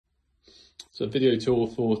So a video tour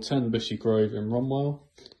for 10 Bushy Grove in Romwell.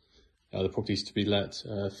 The property is to be let,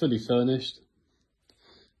 fully furnished.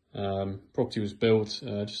 Property was built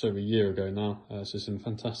just over a year ago now, so it's in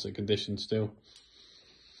fantastic condition still.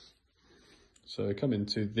 So come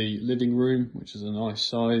into the living room, which is a nice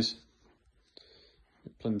size.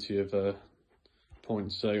 Plenty of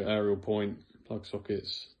points, so aerial point, plug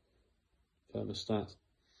sockets, thermostat.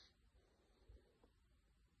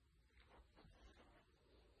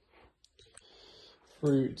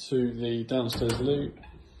 Through to the downstairs loo,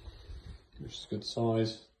 which is good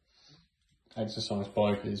size. Exercise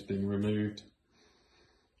bike is being removed.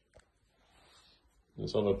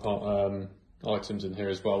 There's other items in here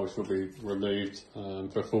as well which will be removed.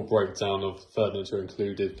 For a full breakdown of furniture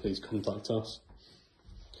included, please contact us.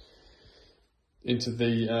 Into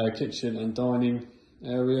the kitchen and dining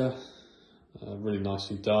area, really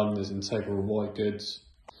nicely done. There's integral white goods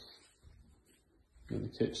in the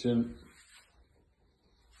kitchen.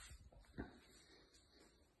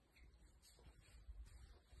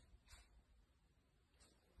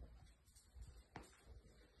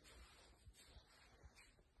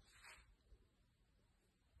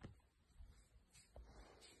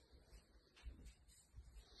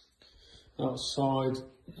 Outside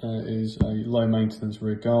is a low maintenance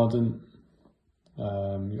rear garden.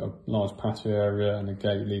 You've got a large patio area and a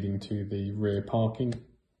gate leading to the rear parking.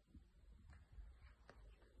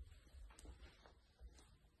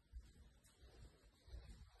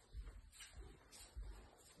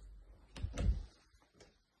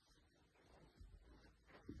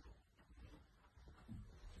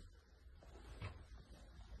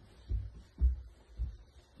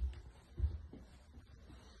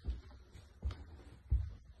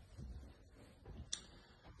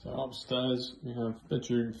 So upstairs we have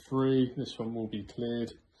bedroom 3, this one will be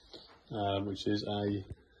cleared, which is a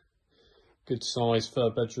good size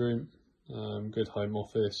third bedroom, good home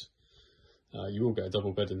office. You will get a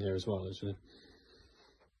double bed in here as well, actually.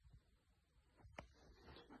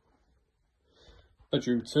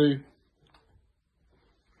 Bedroom 2.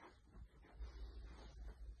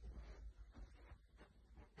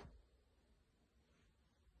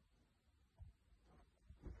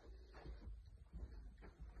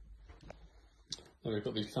 Then we've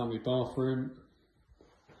got the family bathroom.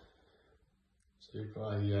 So you've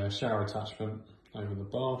got a shower attachment over the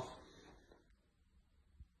bath.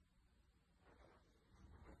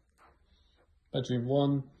 Bedroom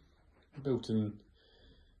 1, built-in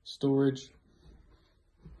storage.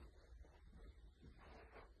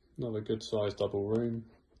 Another good sized double room.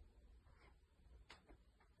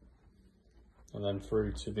 And then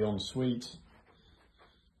through to the ensuite.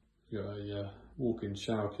 You've got a walk-in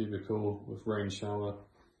shower cubicle with rain shower.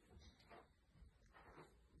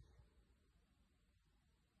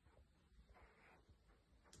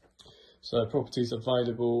 So property is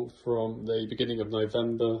available from the beginning of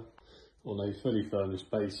November on a fully furnished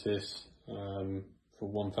basis for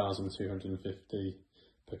 £1,250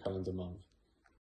 per calendar month.